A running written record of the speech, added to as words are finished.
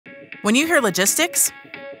When you hear logistics,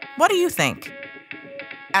 what do you think?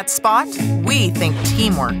 At Spot, we think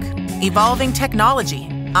teamwork, evolving technology,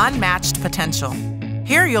 unmatched potential.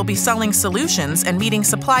 Here you'll be selling solutions and meeting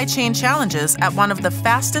supply chain challenges at one of the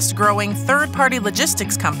fastest-growing third-party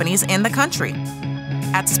logistics companies in the country.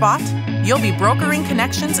 At Spot, you'll be brokering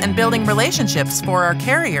connections and building relationships for our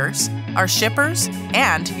carriers, our shippers,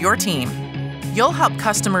 and your team. You'll help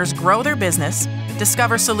customers grow their business,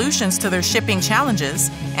 discover solutions to their shipping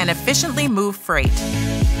challenges, and efficiently move freight.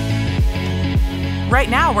 Right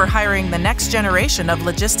now, we're hiring the next generation of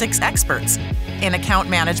logistics experts in account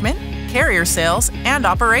management, carrier sales, and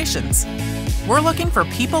operations. We're looking for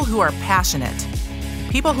people who are passionate,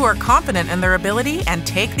 people who are confident in their ability and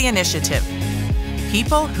take the initiative,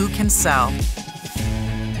 people who can sell.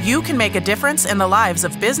 You can make a difference in the lives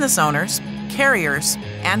of business owners, carriers,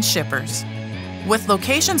 and shippers. With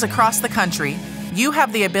locations across the country, you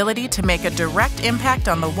have the ability to make a direct impact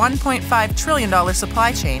on the $1.5 trillion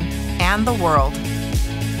supply chain and the world.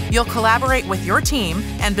 You'll collaborate with your team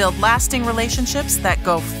and build lasting relationships that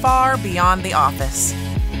go far beyond the office.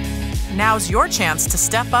 Now's your chance to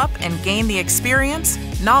step up and gain the experience,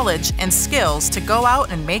 knowledge, and skills to go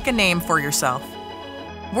out and make a name for yourself.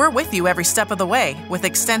 We're with you every step of the way with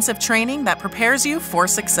extensive training that prepares you for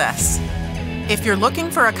success. If you're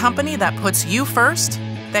looking for a company that puts you first,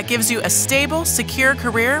 that gives you a stable, secure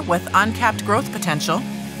career with uncapped growth potential,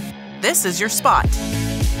 this is your Spot.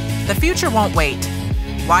 The future won't wait.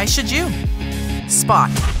 Why should you? Spot.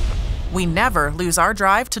 We never lose our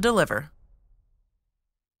drive to deliver.